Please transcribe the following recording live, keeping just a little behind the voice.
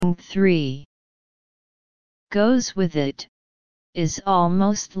diving 3 goes with it, is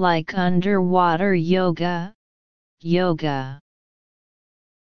almost like underwater yoga.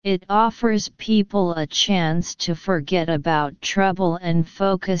 It offers people a chance to forget about trouble and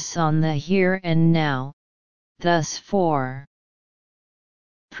focus on the here and now, thus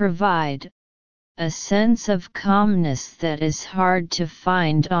provide a sense of calmness that is hard to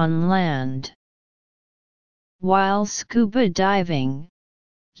find on land. While scuba diving,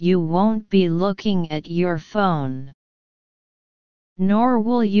 you won't be looking at your phone. Nor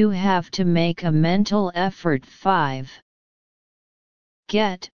will you have to make a mental effort. 5.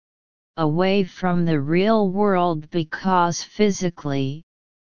 Get away from the real world because physically,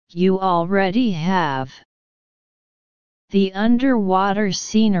 you already have. The underwater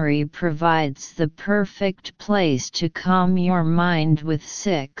scenery provides the perfect place to calm your mind with.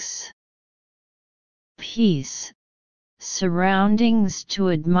 6. Peace, surroundings to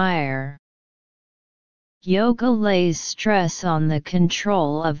admire. Yoga lays stress on the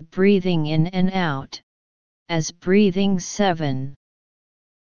control of breathing in and out, as breathing. 7.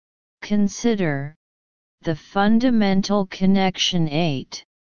 Consider the fundamental connection. 8.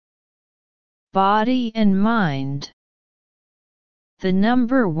 Body and mind. The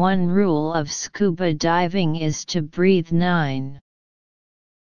number one rule of scuba diving is to breathe 9.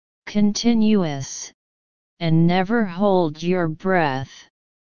 Continuous, and never hold your breath.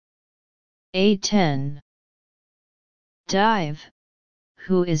 10. Dive,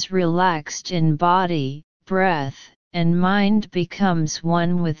 who is relaxed in body, breath, and mind becomes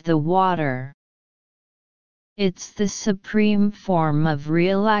one with the water. It's the supreme form of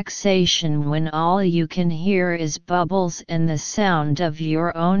relaxation when all you can hear is bubbles and the sound of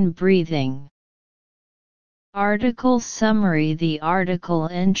your own breathing. Article summary. The article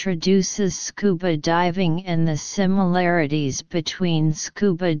introduces scuba diving and the similarities between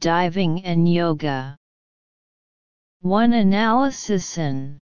scuba diving and yoga. 1. Analysis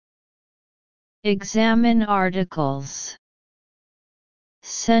and examine articles.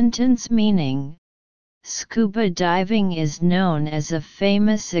 Sentence meaning: scuba diving is known as a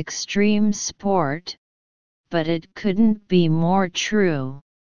famous extreme sport, but it couldn't be more true.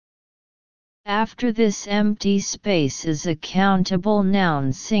 After this empty space is a countable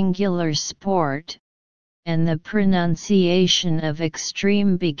noun singular sport, and the pronunciation of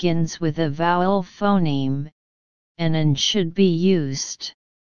extreme begins with a vowel phoneme, and should be used.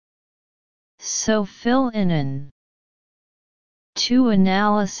 So fill in an. 2.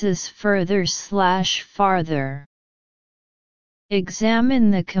 Analysis further/farther.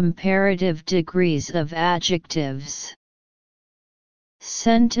 Examine the comparative degrees of adjectives.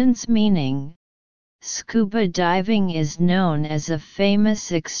 Sentence meaning: scuba diving is known as a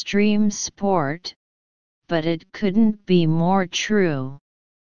famous extreme sport, but it couldn't be more true.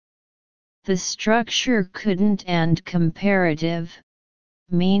 The structure couldn't and comparative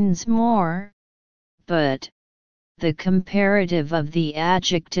means more, but the comparative of the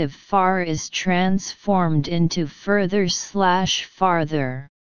adjective far is transformed into further/farther.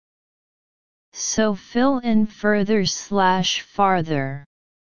 So fill in further/farther.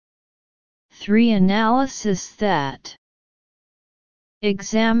 3. Analysis that.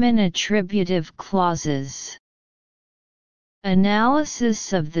 Examine attributive clauses.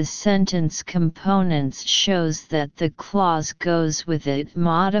 Analysis of the sentence components shows that the clause goes with it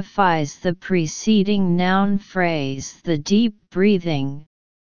modifies the preceding noun phrase, the deep breathing,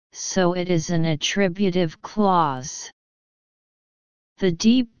 so it is an attributive clause. The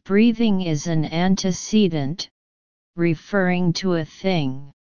deep breathing is an antecedent, referring to a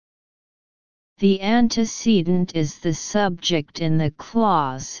thing. The antecedent is the subject in the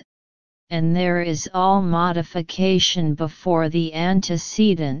clause, and there is all modification before the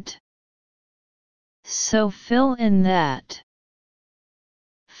antecedent. So fill in that.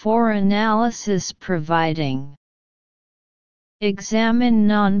 4. Analysis providing. Examine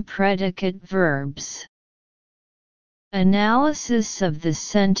non-predicate verbs. Analysis of the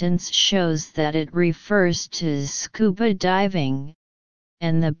sentence shows that it refers to scuba diving,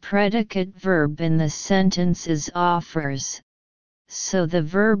 and the predicate verb in the sentence is offers, so the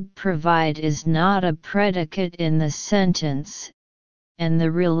verb provide is not a predicate in the sentence, and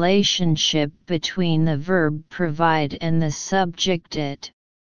the relationship between the verb provide and the subject it,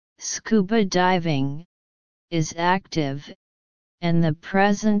 scuba diving, is active, and the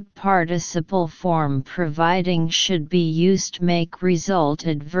present participle form providing should be used make result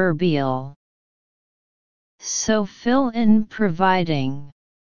adverbial. So fill in providing.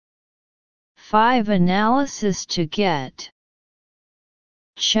 5. Analysis to get.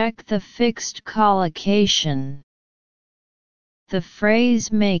 Check the fixed collocation. The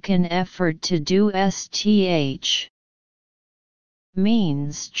phrase "make an effort to do STH"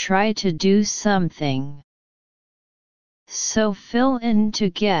 means try to do something. So fill in to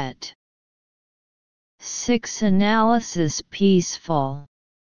get. 6. Analysis peaceful.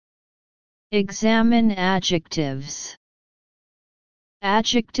 Examine adjectives.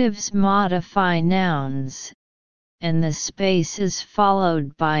 Adjectives modify nouns, and the space is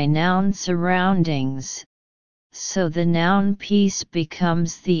followed by noun surroundings, so the noun peace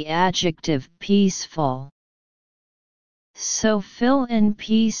becomes the adjective peaceful. So fill in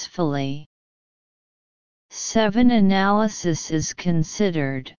peacefully. 7. Analysis is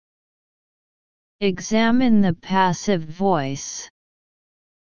considered. Examine the passive voice.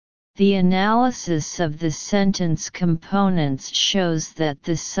 The analysis of the sentence components shows that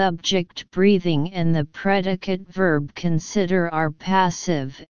the subject breathing and the predicate verb consider are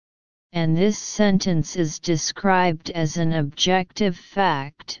passive, and this sentence is described as an objective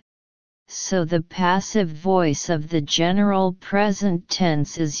fact, so the passive voice of the general present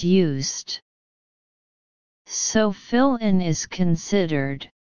tense is used. So fill in is considered.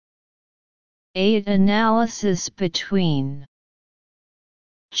 8. Analysis between.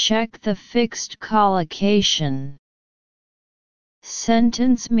 Check the fixed collocation.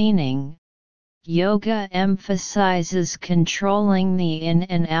 Sentence meaning: yoga emphasizes controlling the in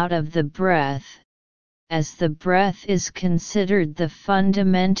and out of the breath, as the breath is considered the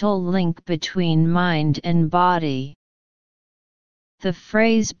fundamental link between mind and body. The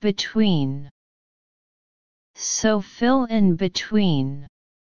phrase between. So fill in between.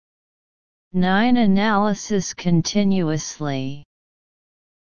 9. Analysis continuously.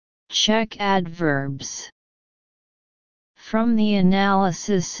 Check adverbs. From the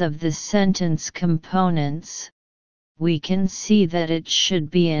analysis of the sentence components, we can see that it should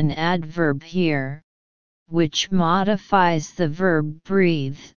be an adverb here, which modifies the verb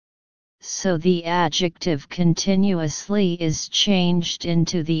breathe, so the adjective continuously is changed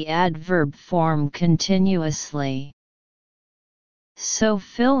into the adverb form continuously. So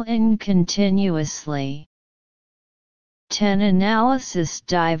fill in continuously. 10. Analysis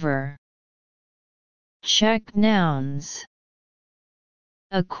diver. Check nouns.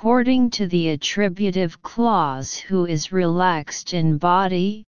 According to the attributive clause, who is relaxed in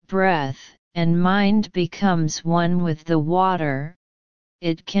body, breath, and mind becomes one with the water,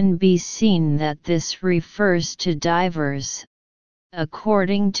 it can be seen that this refers to divers.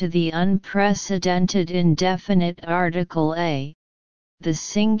 According to the unprecedented indefinite article a, the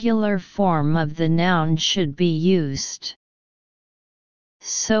singular form of the noun should be used.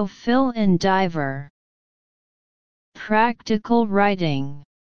 So fill in diver. Practical writing.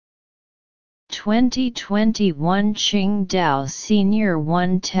 2021 Qingdao Senior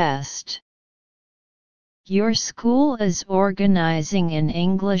 1 Test. Your school is organizing an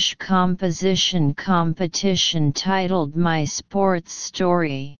English composition competition titled My Sports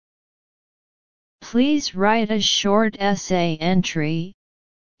Story. Please write a short essay entry,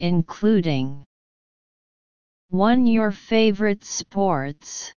 including 1. Your favorite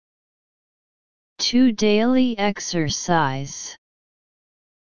sports. 2. Daily exercise.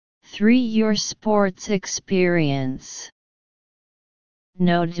 3. Your sports experience.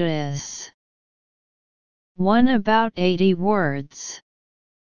 Notice 1. About 80 words.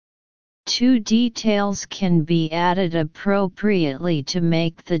 2. Details can be added appropriately to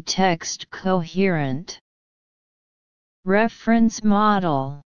make the text coherent. Reference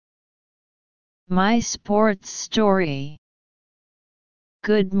model. My sports story.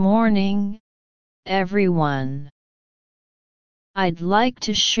 Good morning, everyone. I'd like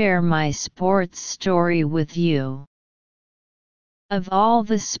to share my sports story with you. Of all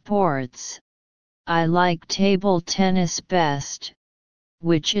the sports, I like table tennis best,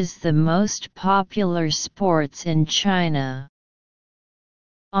 which is the most popular sports in China.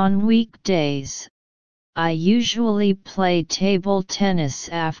 On weekdays, I usually play table tennis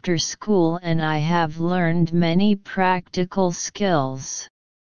after school, and I have learned many practical skills.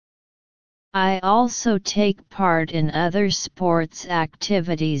 I also take part in other sports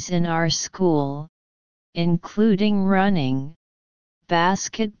activities in our school, including running,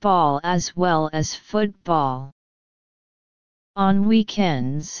 basketball as well as football. On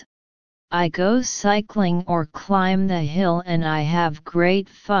weekends, I go cycling or climb the hill, and I have great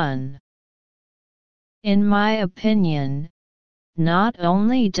fun. In my opinion, not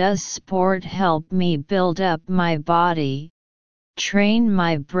only does sport help me build up my body, train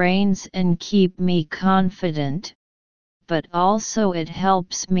my brains and keep me confident, but also it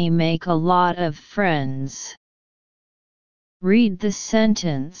helps me make a lot of friends. Read the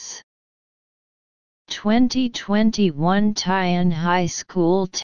sentence. 2021 Taiwan High School